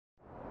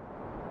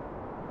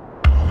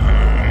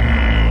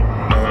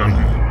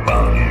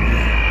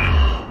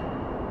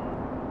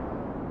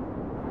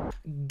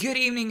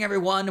evening,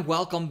 everyone.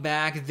 Welcome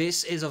back.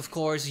 This is, of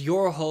course,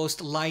 your host,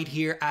 Light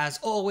here,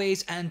 as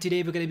always. And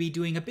today we're going to be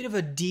doing a bit of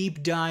a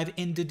deep dive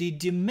into the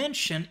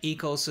Dymension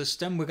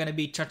ecosystem. We're going to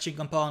be touching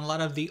upon a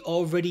lot of the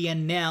already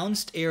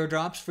announced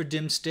airdrops for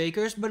Dim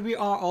stakers, but we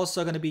are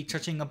also going to be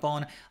touching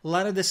upon a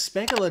lot of the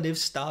speculative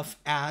stuff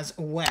as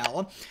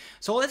well.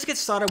 So let's get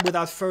started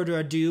without further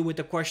ado with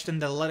the question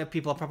that a lot of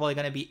people are probably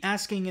going to be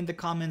asking in the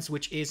comments,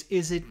 which is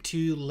it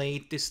too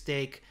late to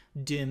stake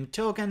Dim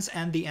tokens?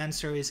 And the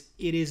answer is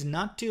it is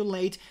not too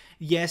late.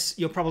 Yes,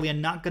 you're probably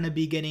not going to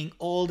be getting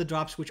all the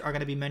drops which are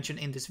going to be mentioned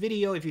in this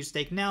video if you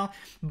stake now,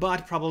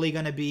 but probably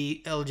going to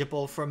be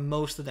eligible for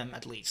most of them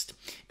at least,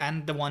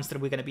 and the ones that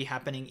are going to be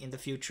happening in the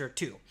future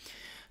too.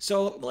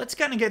 So let's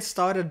kind of get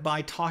started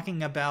by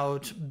talking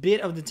about a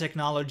bit of the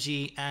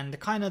technology, and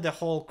kind of the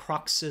whole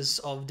cruxes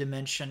of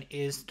Dymension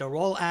is the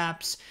roll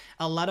apps.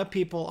 A lot of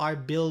people are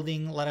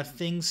building a lot of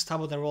things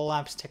top of the roll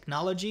apps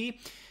technology,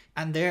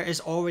 and there is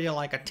already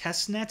like a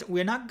test net.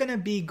 We're not going to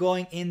be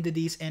going into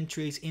these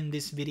entries in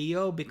this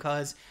video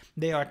because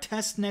they are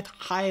test net,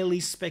 highly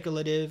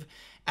speculative,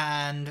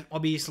 and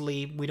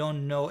obviously we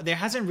don't know. There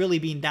hasn't really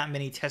been that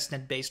many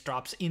testnet based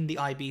drops in the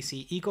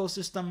IBC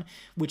ecosystem,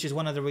 which is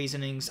one of the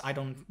reasonings I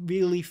don't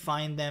really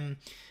find them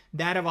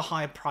that of a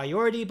high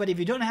priority. But if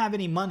you don't have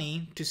any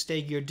money to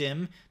stake your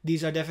Dim,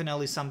 these are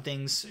definitely some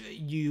things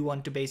you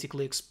want to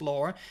basically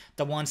explore.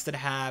 The ones that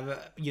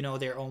have, you know,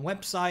 their own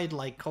website,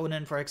 like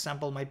Conan, for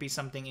example, might be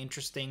something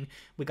interesting.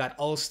 We got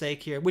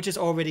Allstake here, which is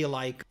already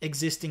like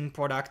existing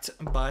product,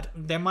 but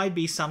there might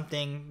be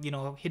something, you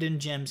know, hidden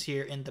gems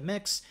here in the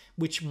mix,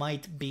 which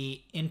might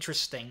be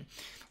interesting.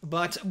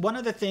 But one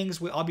of the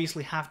things we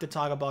obviously have to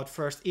talk about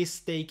first is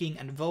staking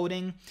and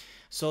voting.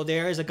 So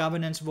there is a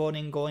governance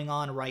voting going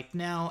on right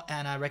now,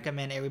 and I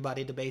recommend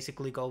everybody to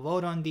basically go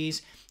vote on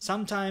these.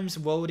 Sometimes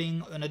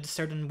voting in a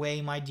certain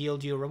way might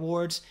yield you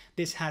rewards.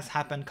 This has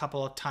happened a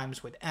couple of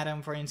times with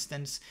Adam, for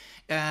instance,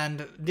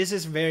 and this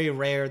is very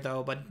rare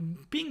though,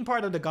 but being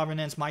part of the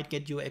governance might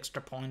get you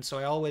extra points, so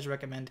I always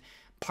recommend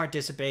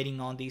participating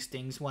on these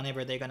things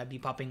whenever they're going to be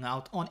popping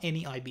out on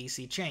any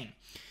IBC chain.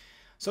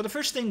 So the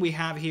first thing we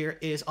have here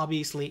is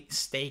obviously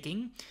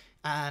staking.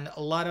 And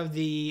a lot of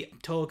the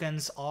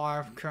tokens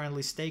are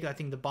currently staked. I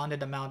think the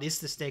bonded amount is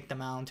the staked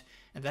amount,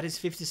 and that is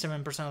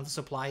 57% of the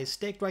supply is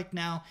staked right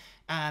now.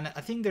 And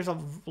I think there's a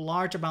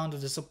large amount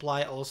of the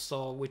supply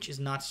also which is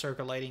not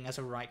circulating as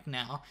of right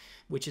now,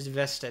 which is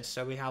vested.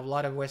 So we have a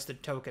lot of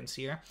vested tokens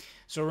here.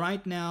 So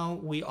right now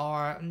we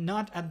are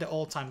not at the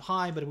all-time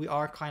high, but we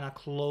are kind of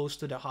close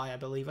to the high, I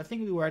believe. I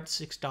think we were at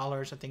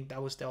 $6. I think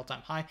that was the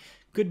all-time high.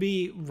 Could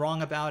be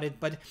wrong about it,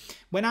 but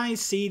when I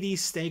see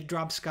these stake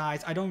drops,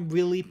 guys, I don't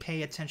really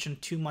pay attention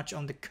too much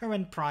on the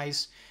current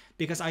price,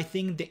 because I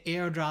think the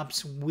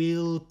airdrops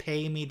will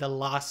pay me the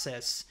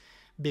losses,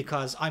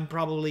 because I'm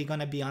probably going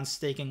to be on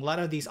staking a lot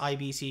of these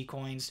IBC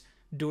coins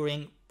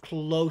during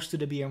close to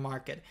the bear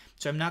market.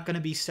 So I'm not going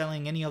to be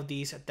selling any of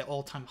these at the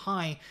all-time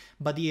high,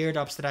 but the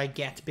airdrops that I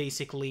get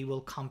basically will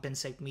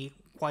compensate me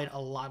quite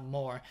a lot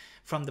more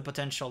from the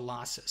potential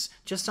losses.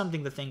 Just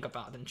something to think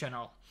about in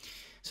general.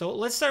 So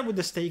let's start with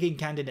the staking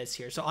candidates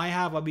here. So I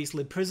have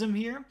obviously Prism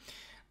here,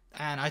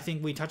 and I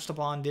think we touched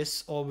upon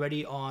this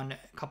already on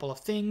a couple of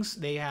things.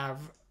 They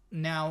have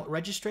now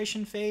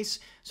registration phase,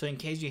 so in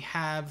case you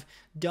have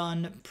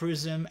done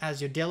Prism as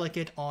your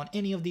delegate on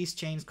any of these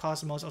chains,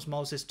 Cosmos,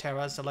 Osmosis,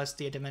 Terra,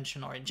 Celestia,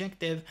 Dymension, or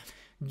Injective,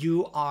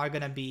 you are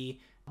going to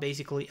be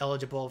basically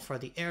eligible for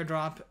the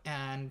airdrop,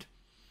 and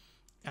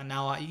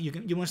now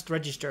you must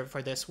register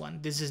for this one.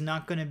 This is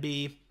not going to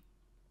be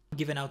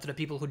given out to the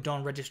people who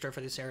don't register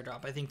for this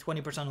airdrop. I think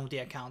 20% of the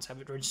accounts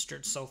have it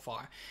registered so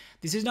far.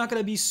 This is not going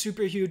to be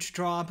super huge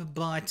drop,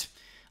 but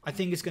I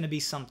think it's going to be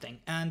something.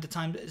 And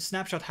the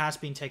snapshot has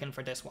been taken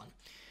for this one.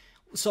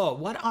 So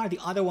what are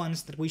the other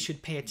ones that we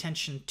should pay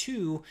attention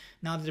to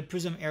now that the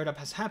Prism airdrop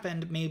has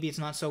happened? Maybe it's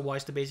not so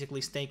wise to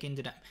basically stake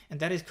into them. And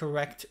that is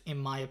correct, in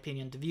my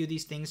opinion, to view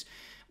these things.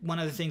 One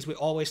of the things we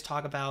always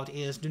talk about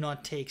is do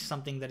not take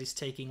something that is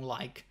taking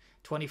like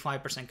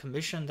 25%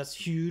 commission. That's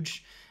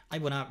huge. I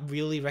would not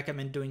really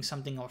recommend doing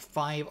something of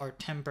 5 or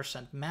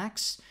 10%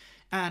 max.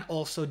 And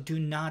also do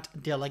not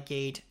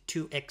delegate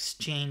to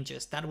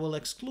exchanges. That will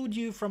exclude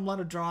you from a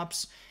lot of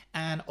drops,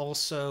 and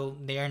also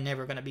they are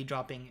never going to be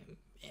dropping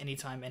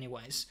anytime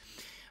anyways.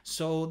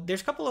 So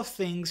there's a couple of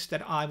things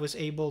that I was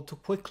able to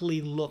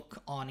quickly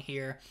look on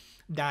here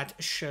that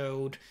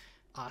showed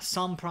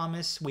some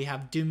promise. We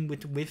have Dim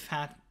with Whiff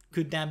Hat.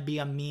 Could that be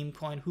a meme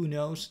coin? Who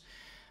knows?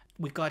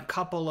 We got a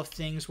couple of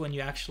things when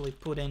you actually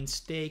put in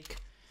stake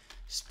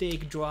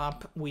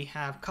drop. We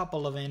have a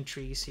couple of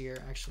entries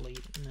here. Actually,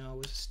 no, it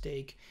was a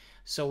stake.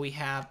 So we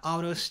have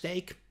auto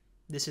stake.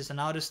 This is an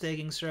auto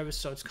staking service,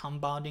 so it's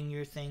compounding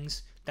your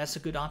things. That's a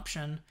good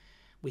option.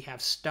 We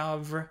have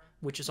Stavr,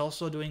 which is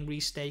also doing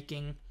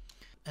restaking.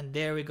 And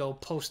there we go.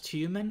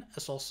 Posthuman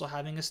is also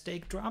having a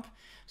stake drop.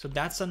 So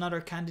that's another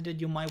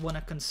candidate you might want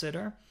to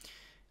consider.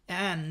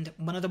 And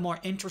one of the more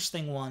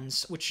interesting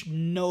ones, which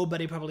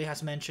nobody probably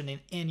has mentioned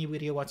in any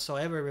video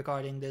whatsoever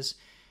regarding this,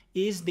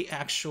 is the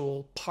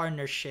actual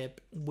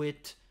partnership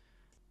with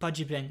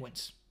Pudgy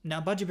Penguins.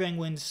 Now, Pudgy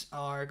Penguins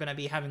are going to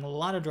be having a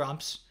lot of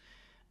drops.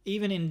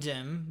 Even in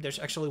Dim, there's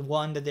actually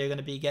one that they're going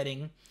to be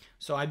getting.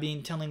 So I've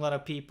been telling a lot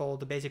of people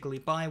to basically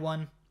buy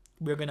one.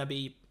 We're going to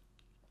be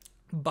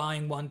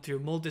buying one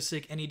through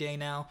Multisig any day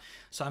now.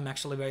 So I'm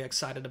actually very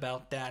excited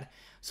about that.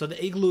 So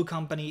the Igloo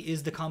company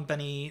is the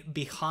company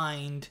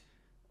behind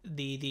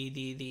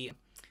the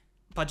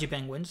Pudgy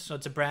Penguins. So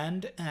it's a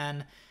brand,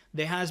 and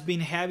there has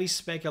been heavy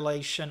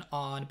speculation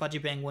on Pudgy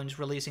Penguins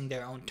releasing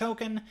their own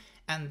token,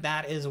 and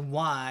that is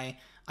why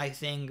I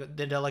think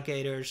the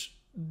delegators,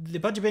 the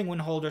Pudgy Penguin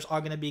holders, are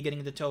going to be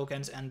getting the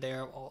tokens and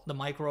the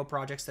micro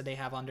projects that they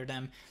have under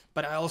them.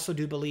 But I also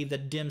do believe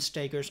that Dim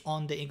stakers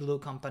on the Igloo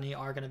company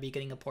are going to be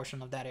getting a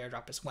portion of that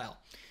airdrop as well.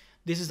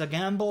 This is a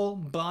gamble,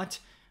 but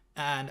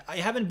and I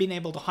haven't been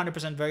able to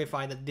 100%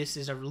 verify that this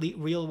is a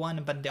real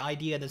one, but the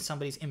idea that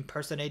somebody's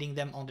impersonating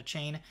them on the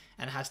chain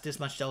and has this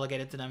much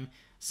delegated to them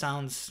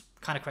sounds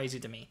kind of crazy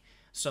to me.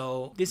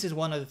 So this is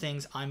one of the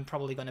things I'm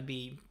probably going to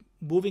be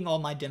moving all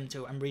my Dim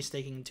to. I'm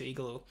restaking into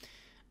Igloo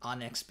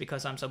next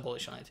because I'm so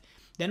bullish on it.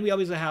 Then we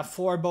obviously have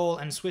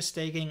 4Bowl and Swiss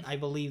staking. I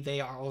believe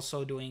they are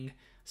also doing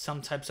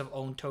some types of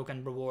own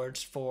token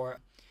rewards for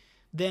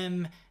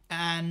them,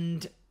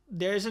 and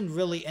there isn't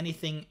really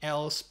anything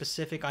else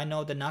specific. I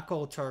know the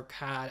Knuckle Turk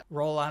had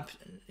roll-up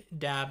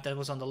dab that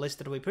was on the list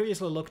that we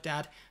previously looked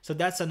at, so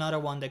that's another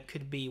one that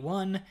could be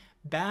one.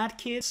 Bad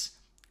Kids,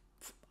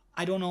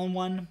 I don't own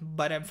one,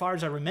 but as far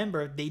as I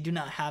remember, they do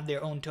not have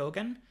their own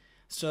token.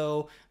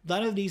 So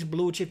none of these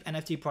blue chip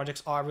NFT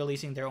projects are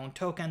releasing their own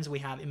tokens. We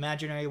have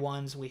imaginary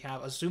ones, we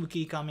have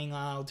Azuki coming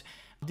out.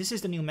 This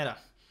is the new meta.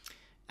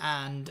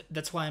 And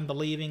that's why I'm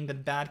believing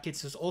that Bad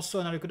Kids is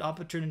also another good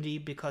opportunity,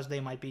 because they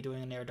might be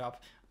doing an airdrop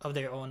of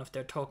their own, of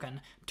their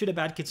token, to the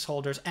Bad Kids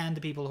holders and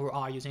the people who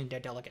are using their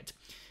delegate.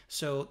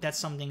 So that's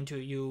something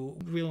you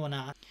really want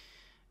to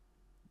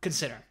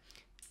consider.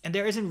 And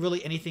there isn't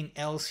really anything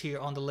else here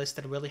on the list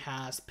that really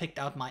has picked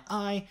out my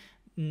eye.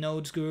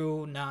 Nodes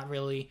Guru, not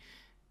really.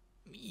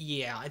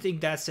 Yeah, I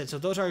think that's it. So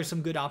those are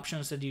some good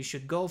options that you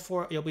should go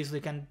for. You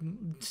obviously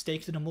can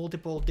stake to the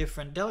multiple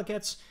different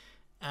delegates,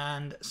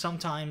 and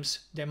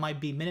sometimes there might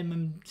be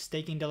minimum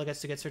staking delegates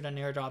to get certain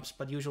airdrops,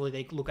 but usually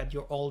they look at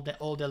your all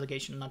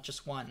delegation, not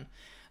just one.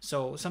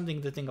 So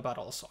something to think about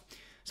also.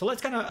 So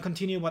let's kind of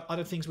continue what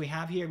other things we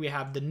have here. We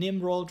have the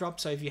NIM roll drop.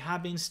 So if you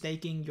have been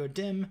staking your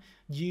DIM,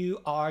 you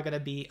are going to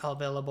be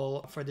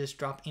available for this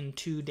drop in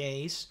 2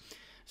 days.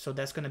 So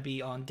that's going to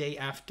be on day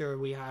after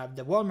we have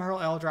the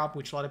Wormhole airdrop,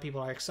 which a lot of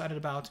people are excited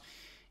about.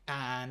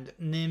 And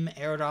NIM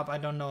airdrop, I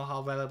don't know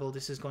how valuable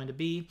this is going to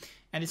be.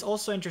 And it's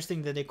also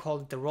interesting that they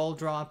call it the roll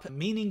drop,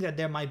 meaning that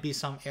there might be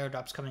some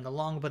airdrops coming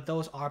along, but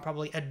those are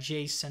probably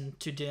adjacent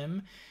to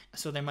DIM.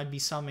 So there might be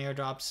some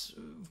airdrops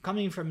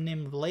coming from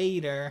NIM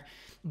later,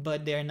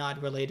 but they're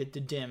not related to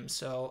DIM.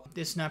 So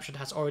this snapshot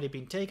has already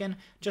been taken,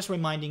 just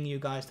reminding you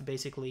guys to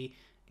basically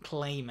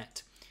claim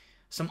it.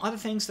 Some other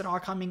things that are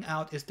coming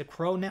out is the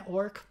Crow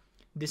network.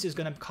 This is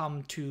going to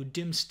come to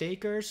DIM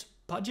stakers,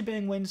 Pudgy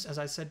Penguins, as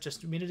I said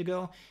just a minute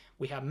ago.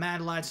 We have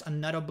Mad Lights,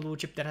 another blue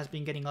chip that has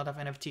been getting a lot of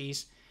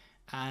NFTs,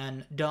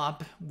 and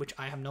Dub, which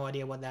I have no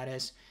idea what that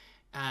is.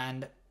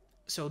 And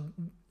so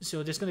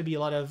there's going to be a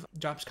lot of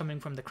drops coming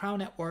from the Crow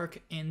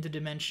network in the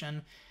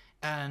Dymension,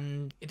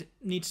 and it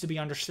needs to be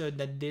understood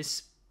that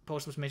this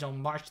post was made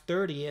on March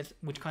 30th,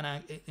 which kind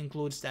of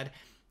includes that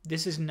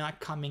this is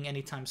not coming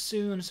anytime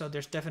soon, so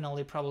there's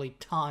definitely probably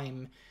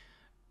time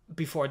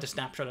before the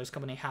snapshot is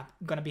going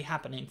to be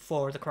happening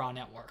for the Crow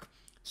network.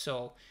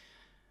 So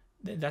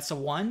that's a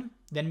one.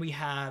 Then we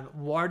have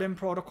Warden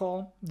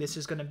Protocol. This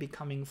is going to be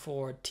coming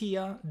for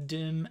Tia,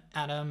 Dim,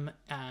 Atom,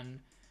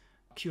 and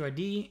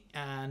QRD.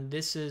 And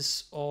this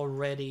is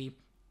already,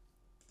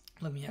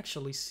 let me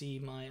actually see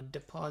my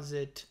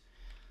deposit.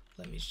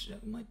 Let me show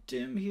my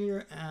Dim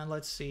here, and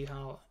let's see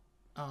how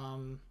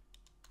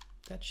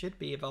that should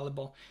be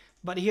available.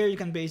 But here you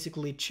can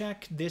basically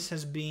check. This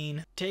has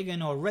been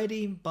taken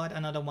already, but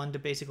another one to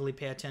basically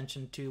pay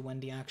attention to when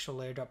the actual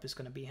airdrop is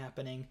going to be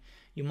happening.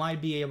 You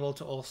might be able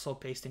to also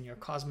paste in your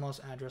Cosmos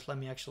address. Let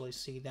me actually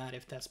see that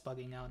if that's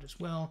bugging out as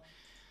well.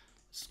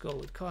 Let's go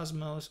with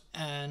Cosmos,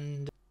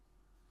 and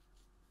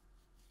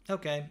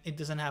okay, it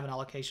doesn't have an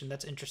allocation.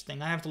 That's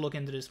interesting. I have to look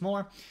into this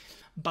more,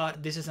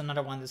 but this is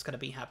another one that's going to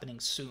be happening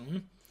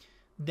soon.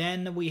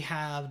 Then we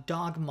have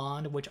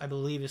Dogmon, which I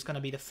believe is going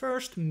to be the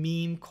first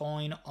meme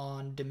coin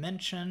on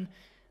Dymension.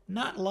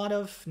 Not a lot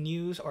of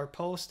news or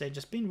posts. They've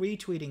just been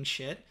retweeting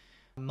shit,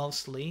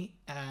 mostly.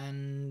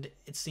 And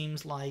it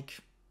seems like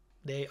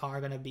they are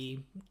going to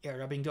be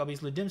airdropping to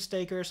obviously Dim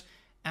stakers.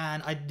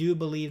 And I do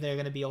believe they're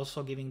going to be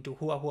also giving to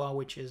Hua Hua,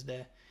 which is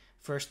the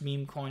first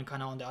meme coin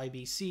kind of on the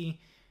IBC.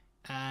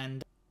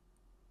 And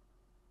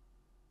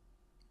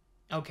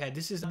okay,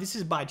 this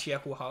is by Chia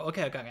Hua.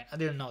 Okay. I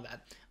didn't know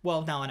that.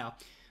 Well, now I know.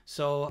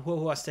 So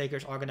Hua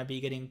stakers are going to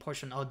be getting a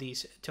portion of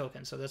these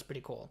tokens. So that's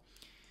pretty cool.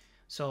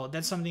 So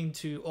that's something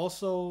to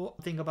also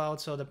think about.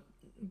 So the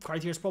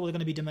criteria is probably going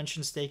to be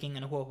Dymension staking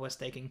and Hua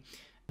staking.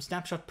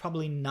 Snapshot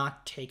probably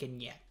not taken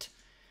yet.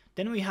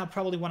 Then we have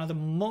probably one of the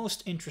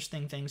most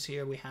interesting things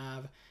here. We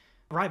have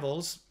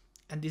Rivals,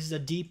 and this is a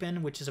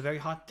deepen, which is a very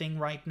hot thing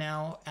right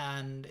now,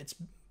 and it's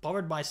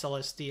powered by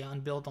Celestia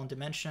and built on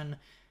Dymension.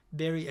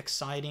 Very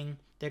exciting.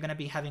 They're going to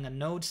be having a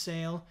node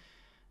sale.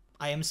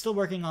 I am still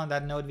working on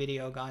that node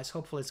video, guys.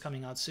 Hopefully it's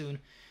coming out soon.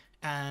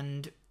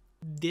 And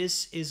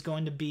this is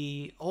going to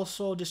be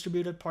also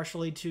distributed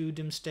partially to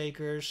Dim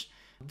stakers.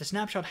 The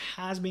snapshot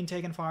has been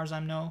taken, far as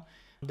I know.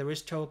 There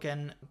is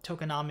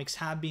tokenomics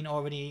have been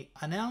already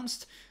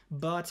announced,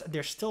 but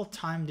there's still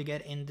time to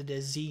get into the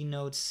Z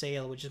node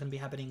sale, which is going to be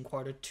happening in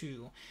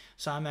Q2.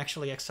 So I'm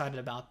actually excited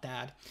about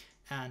that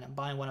and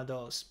buying one of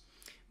those.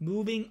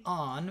 Moving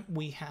on,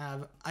 we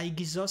have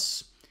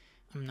Aegis.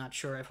 I'm not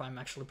sure if I'm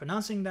actually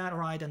pronouncing that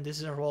right, and this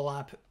is a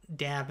roll-up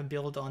dApp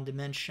built on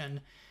Dymension,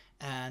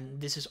 and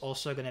this is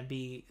also going to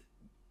be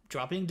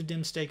dropping to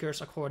Dim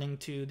stakers according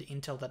to the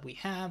intel that we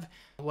have.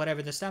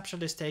 Whatever the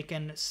snapshot is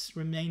taken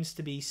remains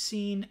to be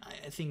seen.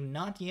 I think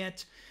not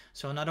yet.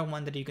 So another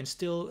one that you can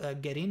still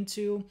get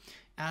into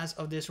as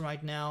of this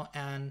right now.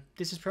 And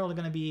this is probably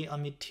going to be a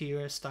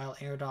mid-tier style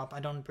airdrop.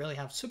 I don't really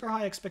have super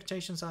high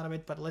expectations out of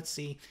it, but let's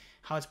see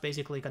how it's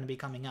basically going to be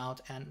coming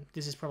out. And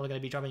this is probably going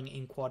to be dropping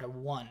in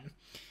Q1.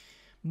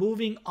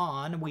 Moving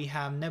on, we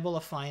have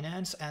Nebula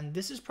Finance, and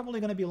this is probably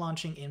going to be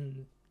launching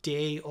in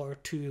day or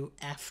two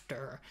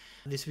after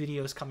this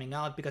video is coming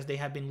out, because they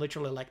have been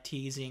literally like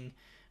teasing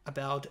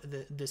about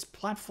this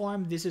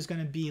platform. This is going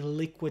to be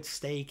liquid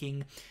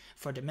staking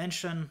for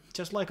Dymension.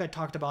 Just like I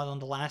talked about on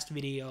the last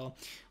video,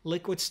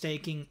 liquid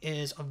staking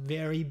is a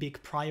very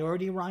big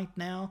priority right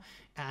now,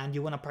 and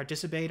you want to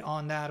participate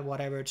on that,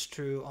 whatever it's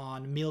true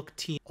on Milk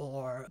Tea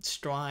or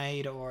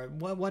Stride or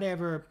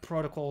whatever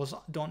protocols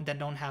that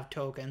don't have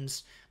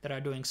tokens that are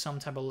doing some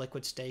type of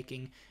liquid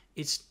staking.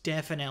 It's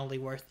definitely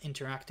worth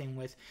interacting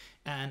with,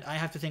 and I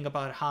have to think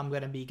about how I'm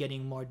going to be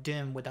getting more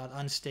dim without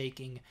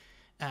unstaking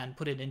and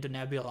put it into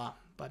Nebula.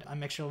 But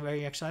I'm actually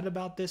very excited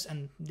about this,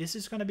 and this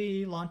is going to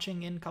be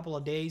launching in a couple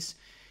of days,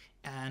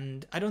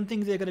 and I don't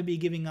think they're going to be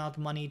giving out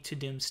money to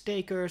dim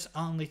stakers,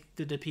 only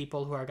to the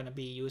people who are going to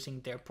be using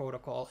their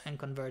protocol and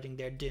converting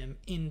their dim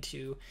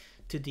into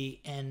the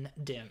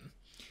NDIM.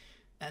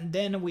 And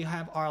then we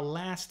have our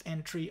last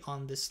entry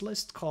on this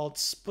list called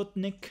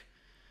Sputnik,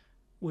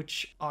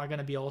 which are going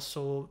to be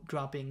also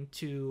dropping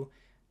to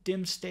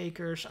dim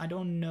stakers. I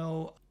don't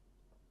know.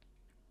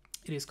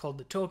 It is called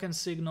the token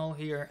signal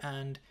here,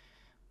 and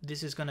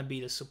this is going to be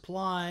the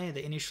supply,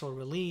 the initial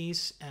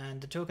release,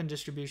 and the token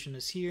distribution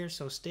is here.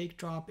 So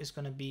StakeDrop is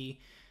going to be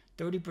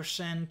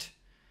 30%.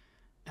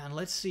 And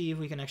let's see if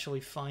we can actually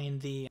find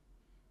the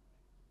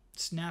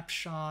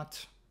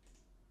snapshot,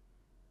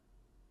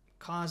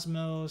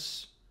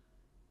 Cosmos,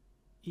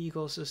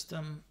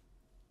 ecosystem.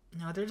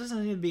 Now, there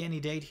doesn't need to be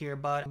any date here,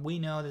 but we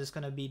know that it's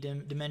going to be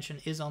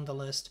Dymension is on the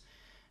list,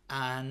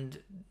 and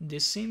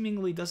this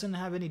seemingly doesn't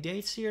have any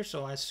dates here,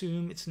 so I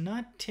assume it's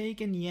not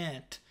taken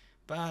yet,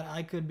 but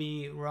I could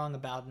be wrong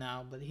about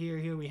now. But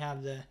here we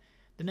have the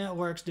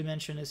networks.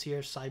 Dymension is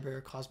here,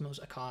 Cyber, Cosmos,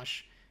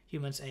 Akash,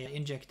 Humans, AI,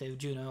 Injective,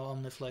 Juno,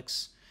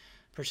 Omniflix,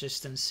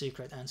 Persistence,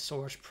 Secret, and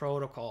Source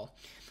Protocol.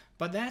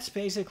 But that's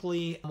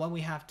basically what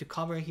we have to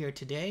cover here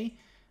today.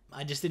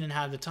 I just didn't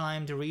have the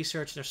time to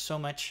research. There's so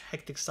much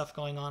hectic stuff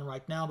going on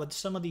right now, but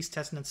some of these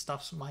testnet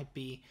stuffs might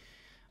be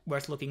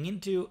worth looking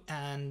into,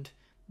 and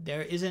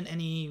there isn't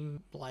any,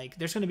 like,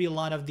 there's going to be a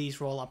lot of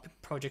these roll-up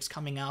projects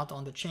coming out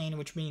on the chain,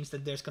 which means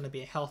that there's going to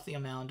be a healthy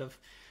amount of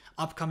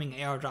upcoming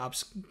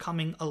airdrops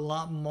coming, a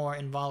lot more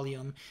in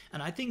volume.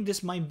 And I think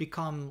this might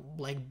become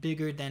like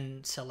bigger than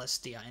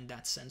Celestia in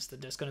that sense,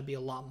 that there's going to be a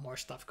lot more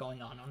stuff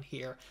going on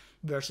here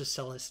versus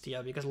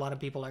Celestia, because a lot of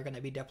people are going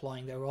to be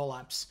deploying their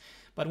rollups.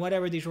 But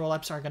whatever these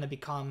rollups are going to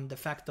become de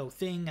facto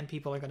thing, and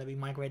people are going to be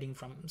migrating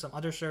from some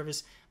other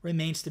service,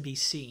 remains to be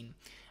seen.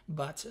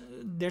 But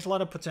there's a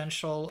lot of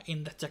potential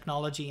in the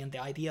technology and the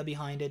idea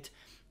behind it,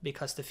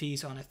 because the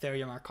fees on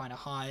Ethereum are kind of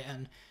high,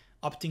 and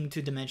opting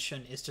to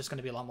Dymension is just going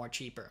to be a lot more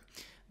cheaper.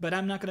 But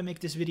I'm not going to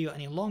make this video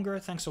any longer.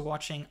 Thanks for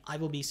watching. I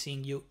will be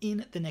seeing you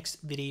in the next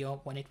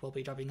video when it will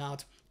be dropping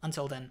out.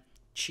 Until then,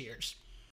 cheers.